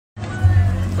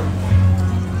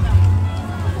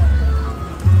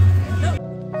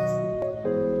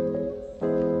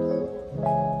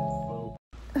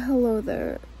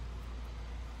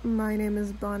My name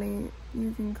is Bunny.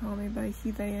 You can call me by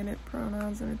he, they, and it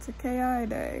pronouns, and it's a KI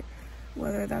day.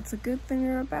 Whether that's a good thing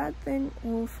or a bad thing,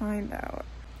 we'll find out.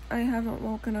 I haven't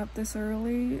woken up this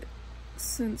early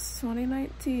since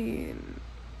 2019,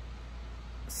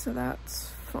 so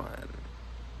that's fun.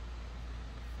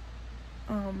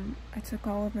 I took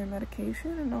all of my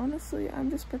medication, and honestly, I'm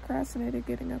just procrastinating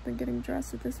getting up and getting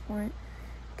dressed at this point.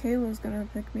 Kayla's gonna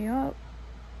pick me up,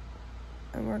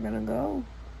 and we're gonna go.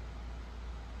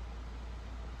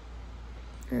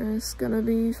 And it's gonna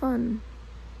be fun.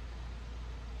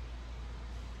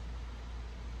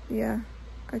 Yeah,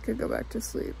 I could go back to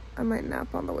sleep. I might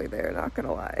nap on the way there, not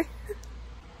gonna lie.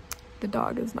 The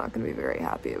dog is not gonna be very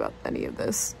happy about any of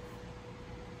this.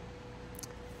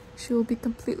 She will be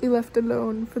completely left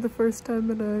alone for the first time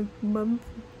in a month.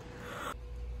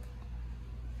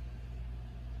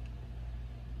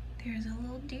 There's a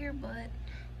little deer butt.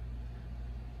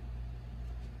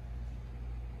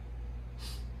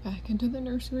 Back into the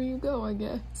nursery you go, I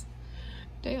guess.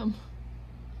 Damn.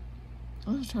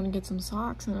 I was trying to get some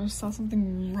socks and I just saw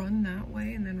something run that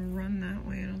way and then run that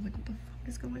way, and I was like, what the fuck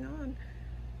is going on?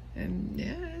 And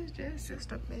yeah, it's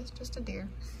just a deer.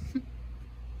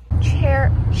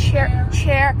 Chair.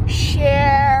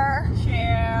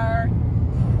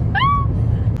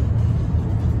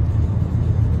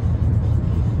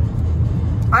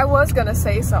 I was gonna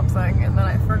say something and then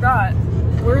I forgot.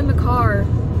 We're in the car.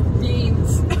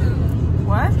 Beans.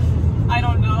 What? I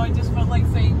don't know, I just felt like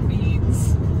saying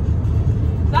beans.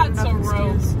 That's a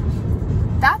rope.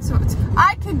 That's what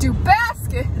I can do.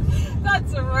 Basket.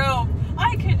 That's a rope.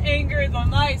 I can anger the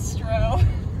maestro.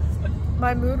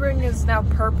 My mood ring is now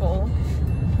purple.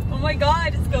 Oh my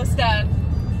god, it's Ghost Dad.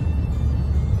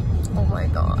 Oh my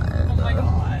god. Oh my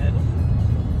god.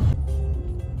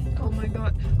 Oh my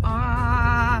god.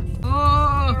 Ah!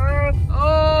 Oh!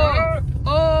 Oh!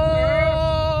 Oh!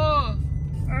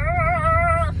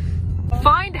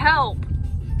 Find help!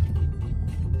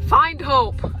 Find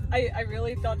hope! I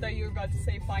really thought that you were about to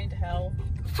say find hell.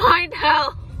 Find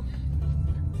help!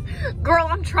 Girl,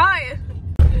 I'm trying!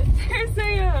 There's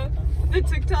the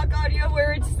TikTok audio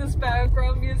where it's this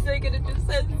background music and it just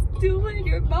says, doing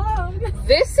your mom.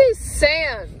 This is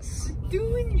Sans.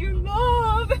 Doing your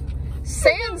mom.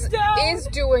 Sans is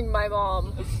doing my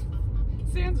mom.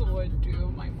 Sans would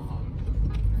do my mom.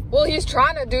 Well, he's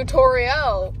trying to do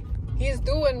Toriel. He's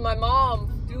doing my mom.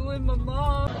 Doing my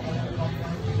mom.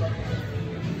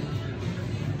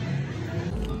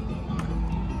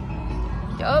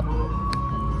 Yup.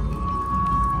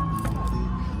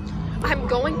 I'm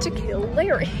going to kill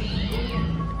Larry.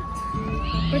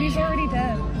 But he's already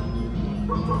dead.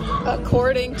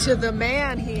 According to the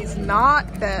man, he's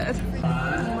not dead. Oh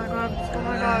my god, oh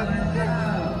my god.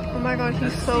 Oh my god,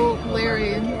 he's so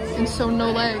Larry and so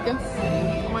no leg.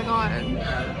 Oh my god.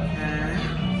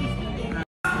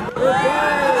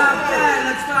 Okay,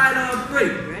 let's try it on 3.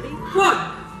 Ready? 1,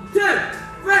 2,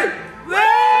 3.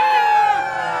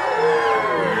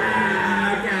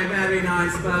 Okay, very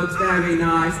nice, folks, very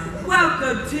nice.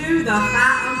 Welcome to the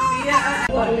Phantom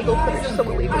Theatre. Not illegal footage, so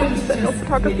illegal. No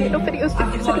photography, no videos,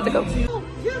 50 seconds ago. Oh,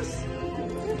 yes!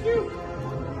 Thank you!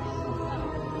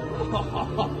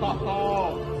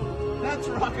 Oh, that's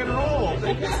rock and roll!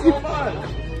 Thank you so much!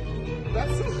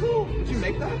 That's so cool! Did you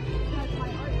make that?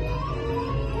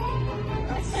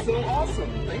 That's so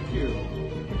awesome! Thank you!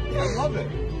 I love it!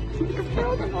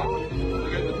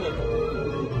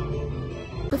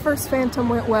 The first Phantom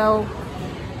went well.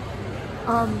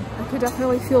 I could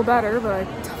definitely feel better, but I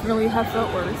definitely have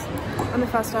felt worse. I'm the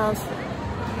Fast House.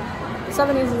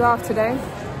 70s is off today.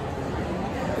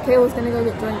 Kayla's gonna go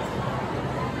get drink.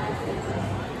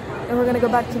 And we're gonna go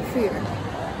back to the theater.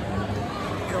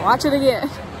 And watch it again.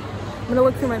 I'm gonna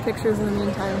look through my pictures in the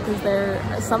meantime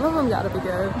because some of them gotta be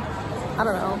good. I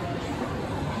don't know.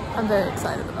 I'm very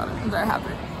excited about it. I'm very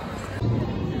happy.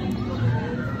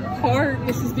 Hark.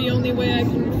 This is the only way I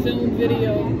can film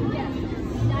video.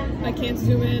 I can't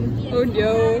zoom in. Oh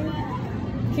no.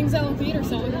 Kings Island Theater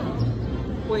song.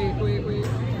 Wait.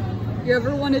 You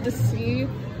ever wanted to see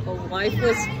a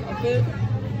lifeless puppet?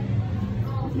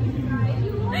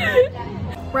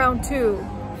 Round 2.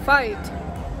 Fight.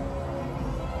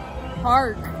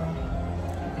 Hark.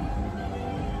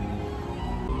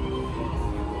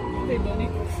 Hey, Bunny.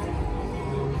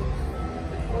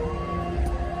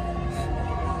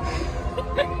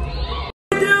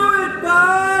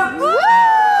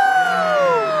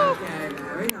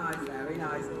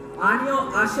 I'm your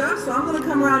usher, so I'm going to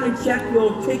come around and check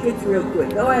your tickets real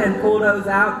quick. Go ahead and pull those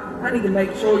out. I need to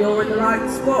make sure you're in the right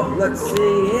spot. Let's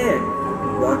see here.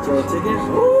 Got your tickets.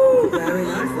 Ooh, very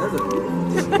nice. Those are cool.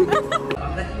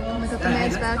 I got the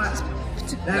man's back.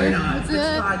 Very nice.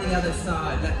 Let's try the other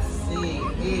side. Let's see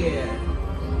here.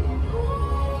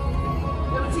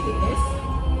 You have a ticket, miss?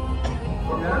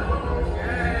 No?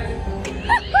 Okay.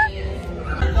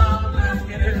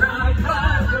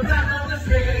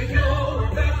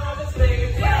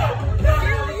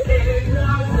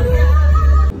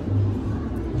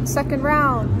 Second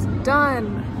round, done.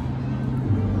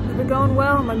 It's been going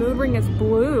well. My mood ring is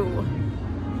blue.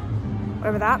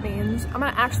 Whatever that means. I'm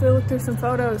gonna actually look through some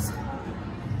photos.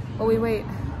 Oh wait.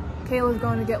 Kayla's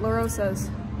going to get La Rosa's.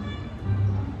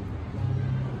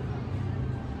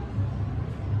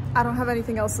 I don't have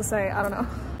anything else to say. I don't know.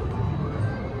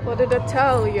 What did I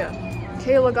tell you?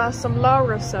 Kayla got some La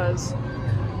Rosa's.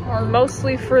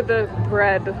 Mostly for the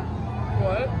bread.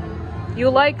 What? You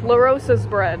like La Rosa's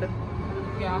bread?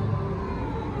 Yeah.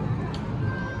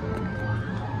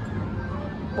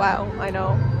 Wow, I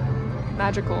know.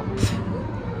 Magical.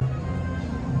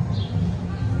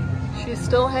 She's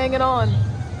still hanging on.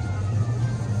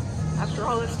 After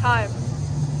all this time.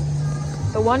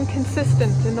 The one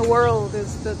consistent in the world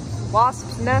is the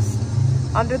wasp's nest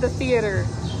under the theater.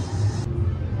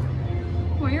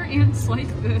 Why are ants like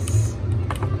this?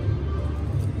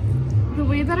 The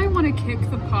way that I want to kick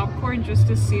the popcorn just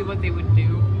to see what they would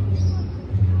do.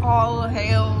 All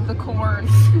hail the corn.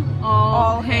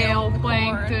 All hail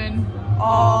plankton.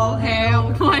 All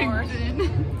hail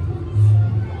plankton.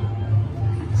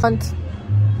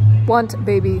 Want,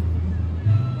 baby.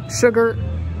 Sugar.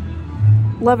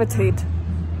 Levitate.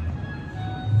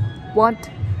 Want,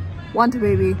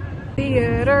 baby.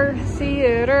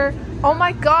 Theater. Oh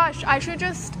my gosh, I should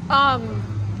just,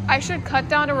 I should cut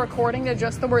down a recording to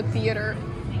just the word theater.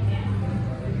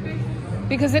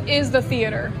 Because it is the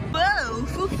theater. Whoa,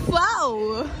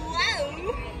 whoa.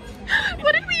 Whoa.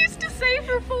 What did we used to say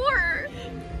for 4?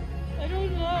 I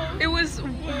don't know. It was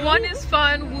 1 is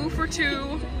fun, woo for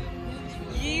 2,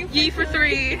 ye for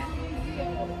 3.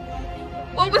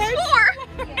 What was 4?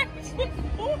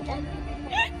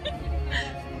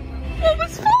 What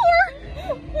was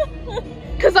 4?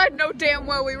 Because I know damn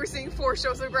well we were seeing 4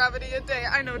 shows of Gravity a day.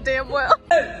 I know damn well.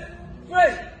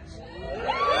 Great.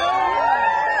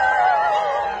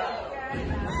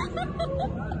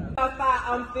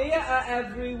 I'm theater,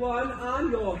 everyone.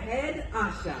 I'm your head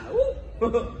usher.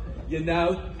 You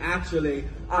know, actually,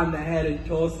 I'm the head and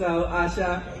torso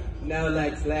usher. No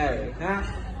legs, Larry. Huh?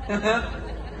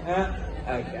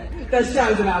 Okay. The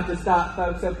show's about to start,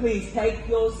 folks, so please take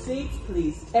your seats.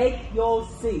 Please take your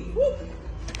seat.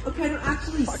 Okay, don't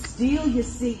actually steal your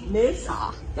seat, miss.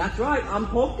 That's right, I'm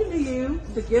talking to you.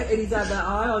 Security's had their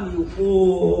eye on you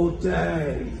all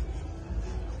day.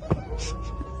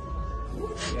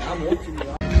 Yeah, I'm watching you.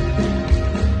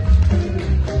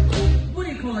 What do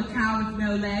you call a cow with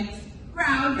no legs?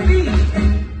 Ground beef.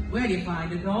 Where do you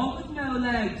find a dog with no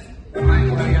legs? Right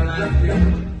where you left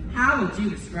it. How would you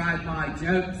describe my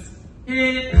jokes?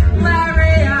 Hilarious!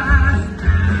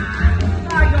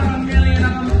 I got a million of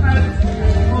them, folks.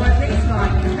 Or at least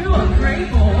like 2 or 3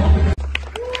 more.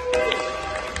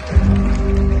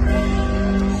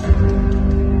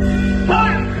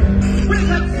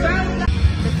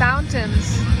 The fountains.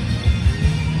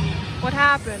 What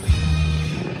happened?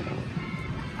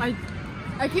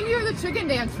 I can hear the chicken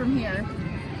dance from here.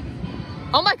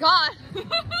 Oh my god!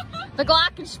 The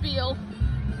Glockenspiel.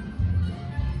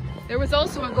 There was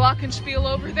also a Glockenspiel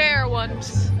over there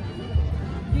once.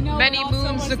 You know, many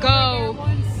moons ago.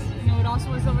 You know what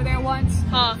also was over there once?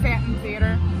 Huh? Phantom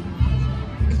Theater.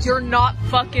 You're not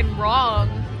fucking wrong.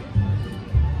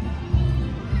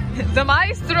 The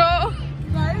Maestro.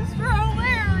 Maestro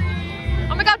Larry.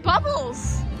 Oh my god,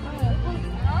 Bubbles.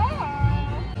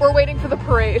 We're waiting for the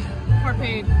parade.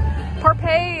 Parpade.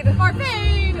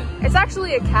 It's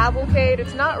actually a cavalcade.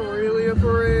 It's not really a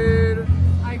parade.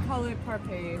 I call it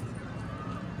parpade.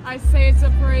 I say it's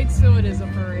a parade, so it is a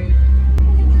parade.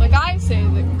 Like I say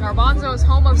that Garbanzo is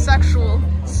homosexual,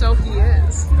 so he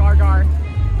is. Gar gar.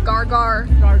 Gar gar.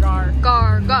 Gar gar.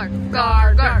 Gar gar.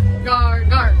 Gar gar. Gar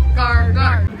gar. Gar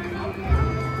gar.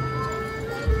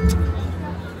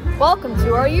 Welcome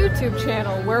to our YouTube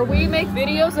channel where we make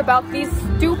videos about these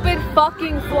stupid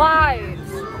fucking flies.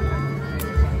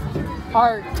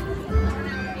 Hark.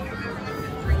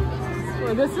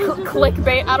 Well, this is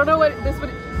Clickbait. I don't know what this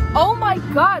would. Oh my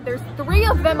god, there's 3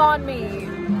 of them on me.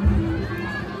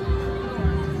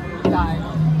 die.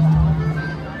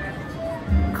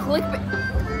 Clickbait.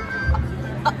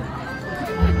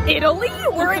 Italy?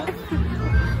 We're in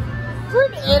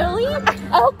Italy?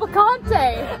 El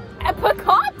Picante.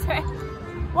 Picante.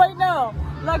 Wait, no.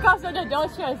 La Casa de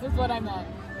Dolces is what I meant.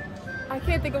 I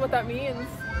can't think of what that means.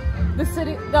 The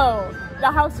city, no,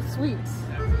 the House of Sweets.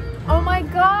 Oh my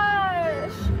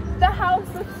gosh. The house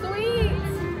of sweets!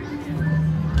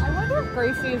 I wonder if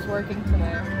Gracie is working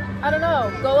today. I don't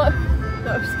know. Go look.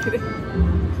 No, I'm just kidding.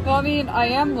 Well, I mean, I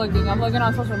am looking. I'm looking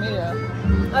on social media.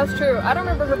 That's true. I don't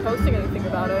remember her posting anything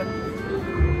about it.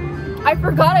 I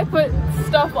forgot I put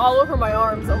stuff all over my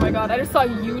arms. Oh my god, I just saw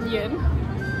Union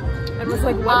and was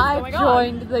like, what's going on? I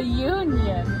joined the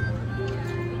Union.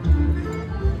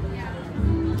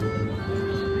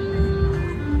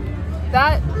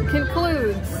 That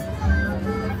concludes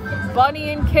Bunny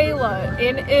and Kayla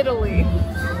in Italy.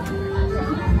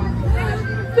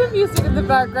 The music in the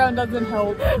background doesn't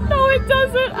help. No, it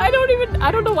doesn't. I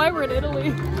don't know why we're in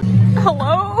Italy.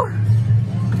 Hello?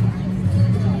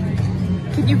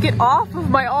 Can you get off of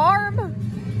my arm?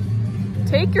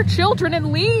 Take your children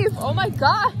and leave. Oh my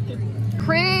god.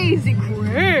 Crazy,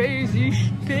 crazy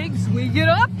things we get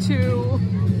up to.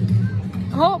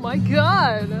 Oh my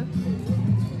god.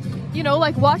 You know,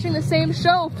 like watching the same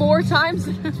show 4 times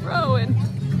in a row and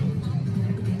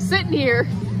sitting here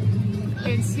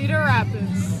in Cedar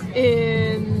Rapids,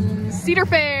 in Cedar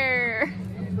Fair.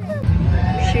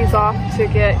 She's off to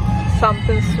get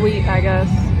something sweet, I guess.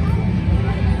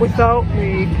 Without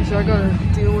me, because I gotta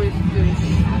deal with this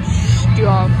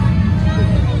stuff.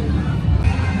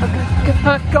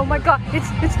 Okay, oh my god, it's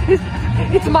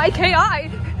my KI!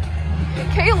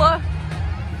 Kayla!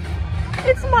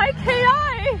 It's my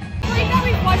KI! I know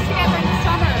we've watched together in the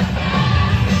summer.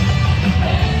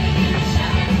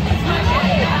 It's my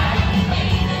KI.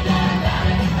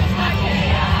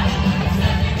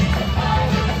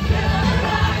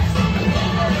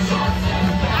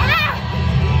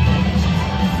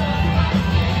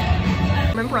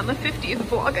 Remember on the 50th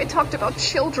vlog I talked about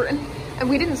children, and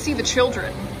we didn't see the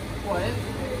children. What?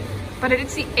 But I did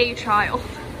see a child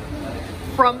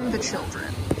from the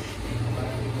children.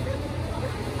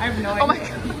 I have no idea. Oh my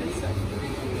god.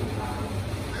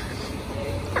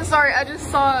 I'm sorry, I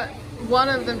just saw one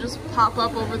of them just pop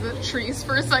up over the trees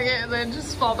for a second and then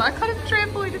just fall back onto the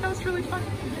trampoline, and that was really fun.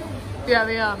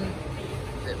 Yeah,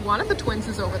 one of the twins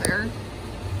is over there.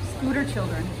 Scooter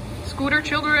children. Scooter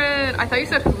children. I thought you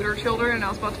said hooter children, and I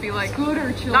was about to be like,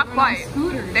 Scooter children. not quite.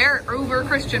 Scooters. They're uber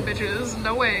Christian bitches.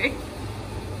 No way.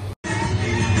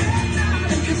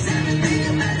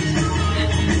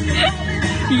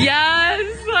 Yes.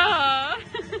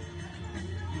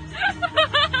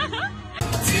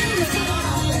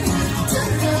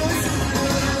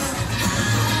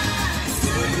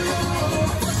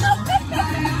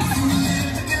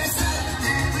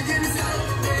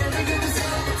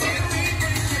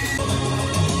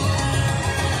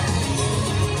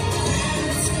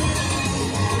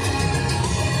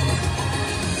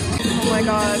 Oh my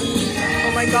god.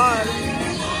 Oh my god.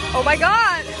 Oh my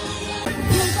god.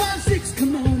 5, 6,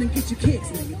 come on and get your kicks.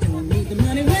 Now you don't need the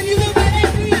money when you look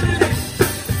at me.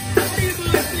 What do you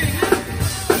boys think?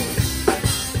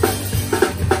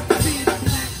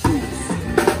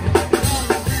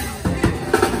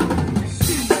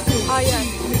 Ah yes,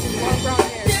 long brown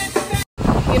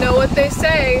hair. You know what they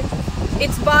say?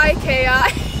 It's bye,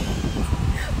 KI.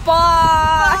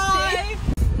 Bye.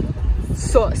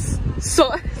 Sus.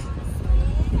 Sus.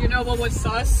 You know what was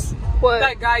sus? What?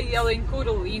 That guy yelling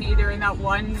Kundalini during that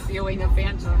one viewing of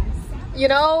Phantom. You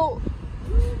know,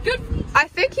 Good. I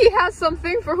think he has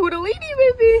something for Hoodalini,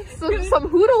 maybe. Some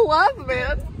Hoodle love,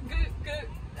 man. Good.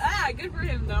 Ah, good for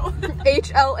him though.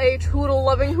 HLH, Hoodle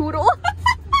loving Hoodle.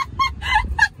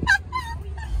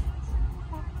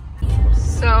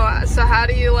 So how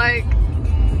do you like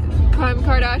Kim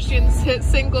Kardashian's hit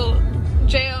single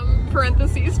Jam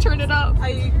parentheses turn it up?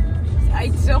 I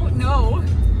don't know.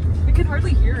 We can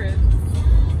hardly hear it.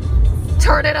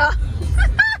 Turn it up.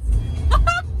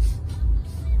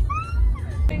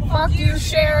 Fuck you,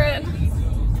 Sharon.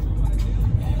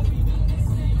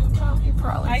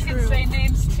 Probably I true. can say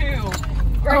names too.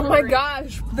 Oh my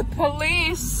gosh, the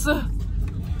police.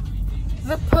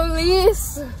 The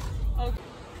police. Okay.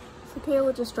 So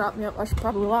Kayla just dropped me up. I should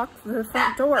probably lock the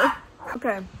front door.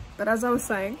 Okay, but as I was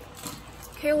saying,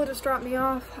 Kayla just dropped me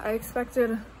off. I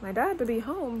expected my dad to be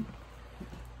home,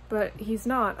 but he's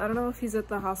not. I don't know if he's at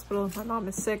the hospital. My mom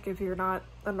is sick, if you're not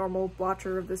a normal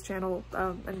watcher of this channel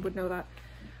and would know that.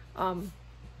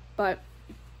 But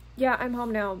yeah, I'm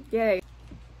home now. Yay.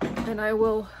 And I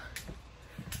will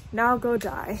now go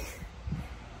die.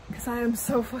 Because I am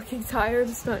so fucking tired.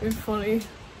 It's not even funny.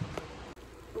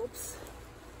 Oops.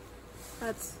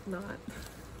 That's not.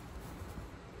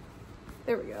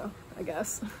 There we go, I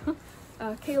guess.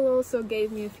 Kayla also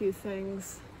gave me a few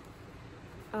things.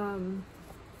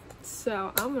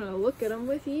 So I'm gonna look at them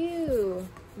with you.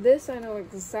 This I know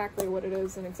exactly what it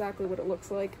is and exactly what it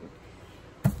looks like.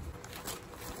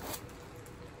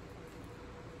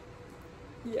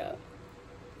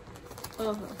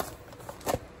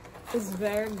 It's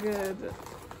very good,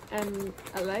 and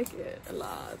I like it a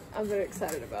lot. I'm very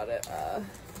excited about it. I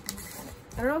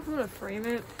don't know if I'm gonna frame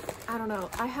it. I don't know.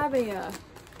 I have we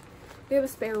have a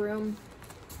spare room.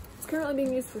 It's currently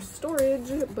being used for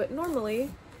storage, but normally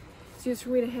it's used for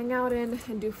me to hang out in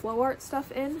and do flow art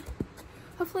stuff in.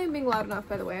 Hopefully I'm being loud enough,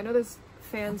 by the way. I know there's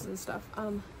fans and stuff.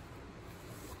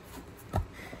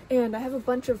 And I have a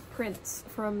bunch of prints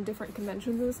from different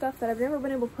conventions and stuff that I've never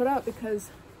been able to put up because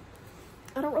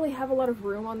I don't really have a lot of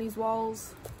room on these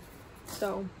walls.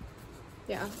 So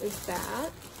yeah, there's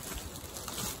that.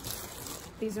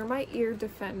 These are my ear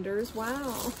defenders.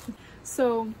 Wow.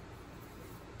 So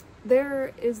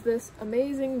there is this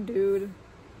amazing dude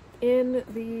in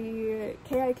the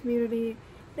KI community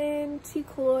named T.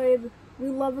 Cloyd. We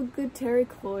love a good Terry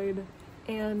Cloyd.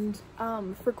 And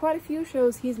for quite a few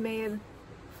shows he's made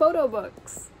photo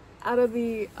books out of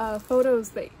the photos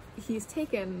that he's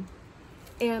taken,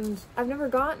 and I've never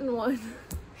gotten one.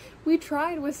 We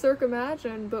tried with Cirque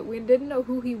Imagine, but we didn't know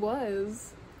who he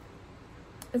was,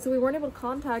 and so we weren't able to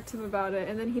contact him about it,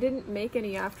 and then he didn't make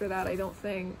any after that, I don't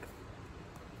think.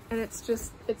 And it's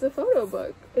a photo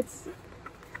book. It's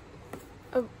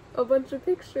a bunch of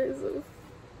pictures of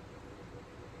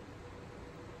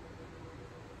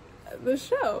the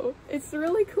show. It's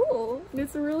really cool, and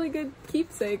it's a really good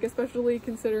keepsake, especially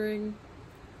considering,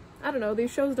 I don't know,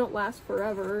 these shows don't last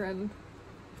forever, and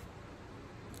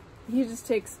he just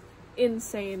takes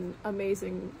insane,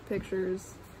 amazing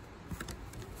pictures.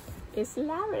 It's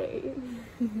Larry.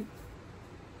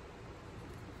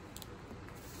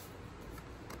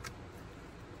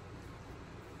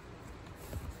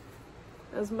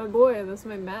 That's my boy, that's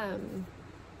my man,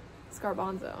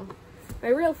 Scarbanzo. My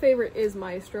real favorite is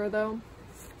Maestro, though.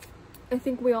 I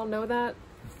think we all know that.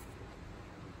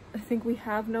 I think we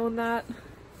have known that.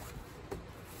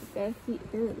 There he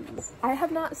is. I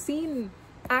have not seen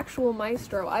actual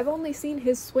Maestro. I've only seen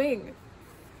his swing.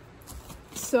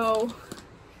 So,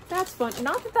 that's fun.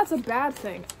 Not that that's a bad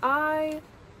thing. I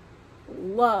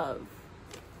love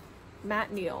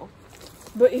Matt Neal.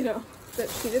 But, you know, that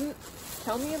she didn't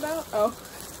tell me about? Oh.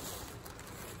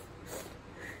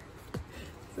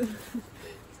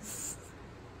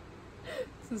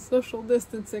 It's a social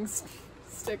distancing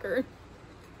sticker.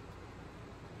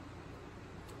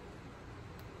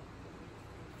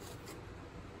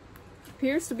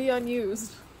 Appears to be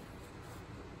unused.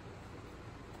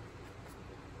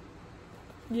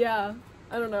 Yeah,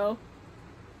 I don't know.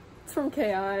 It's from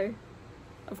KI,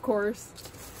 of course.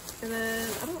 And then,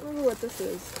 I don't remember what this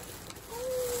is.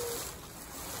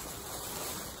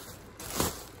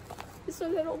 It's a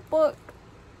little book.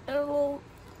 And a little...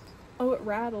 Oh, it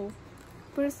rattles.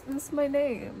 But this is my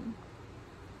name.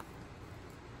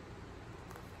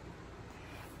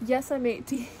 Yes, I'm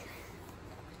 18.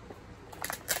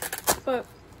 But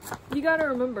you gotta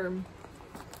remember,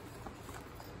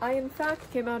 I in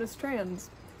fact came out as trans.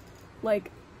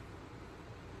 Like,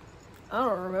 I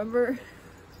don't remember,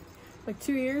 like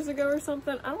 2 years ago or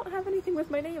something. I don't have anything with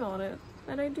my name on it,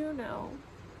 and I do now.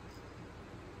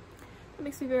 That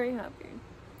makes me very happy.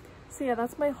 So yeah,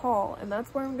 that's my haul, and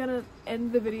that's where I'm gonna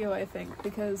end the video, I think,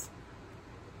 because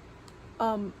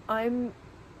I'm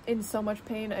in so much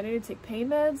pain. I need to take pain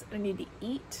meds, and I need to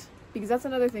eat, because that's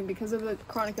another thing, because of the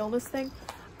chronic illness thing.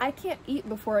 I can't eat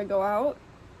before I go out,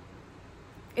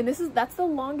 and that's the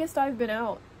longest I've been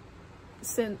out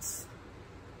since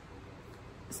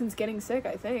getting sick,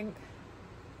 I think.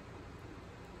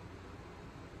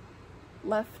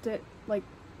 Left at like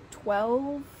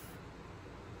 12,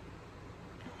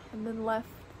 and then left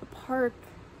the park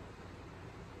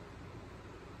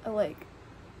at like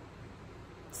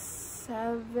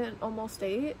 7, almost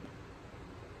 8.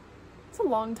 It's a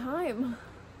long time.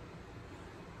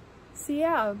 So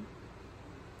yeah,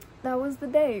 that was the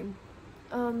day.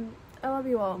 I love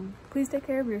you all. Please take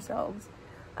care of yourselves.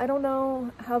 I don't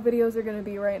know how videos are gonna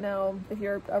be right now if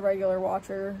you're a regular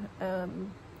watcher.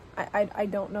 I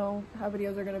don't know how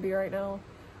videos are gonna be right now.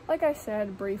 Like I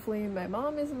said briefly, my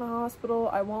mom is in the hospital.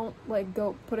 I won't like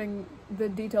go putting the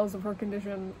details of her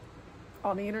condition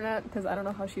on the internet because I don't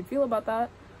know how she'd feel about that.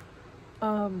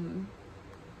 And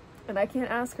I can't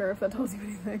ask her if that tells you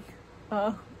anything.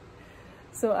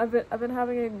 So I've been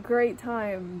having a great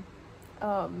time.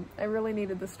 I really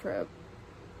needed this trip.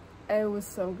 It was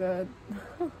so good.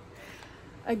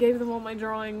 I gave them all my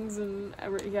drawings and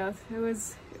yeah, it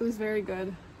was very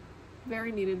good.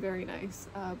 Very needed, very nice.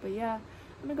 But yeah,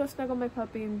 I'm gonna go snuggle my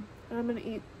puppy and I'm gonna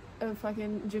eat a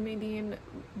fucking Jimmy Dean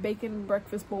bacon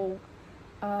breakfast bowl.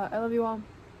 I love you all.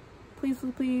 Please,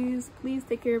 please, please, please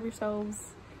take care of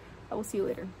yourselves. I will see you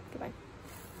later. Goodbye.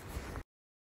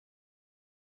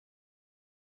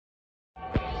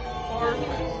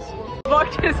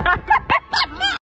 Fuck his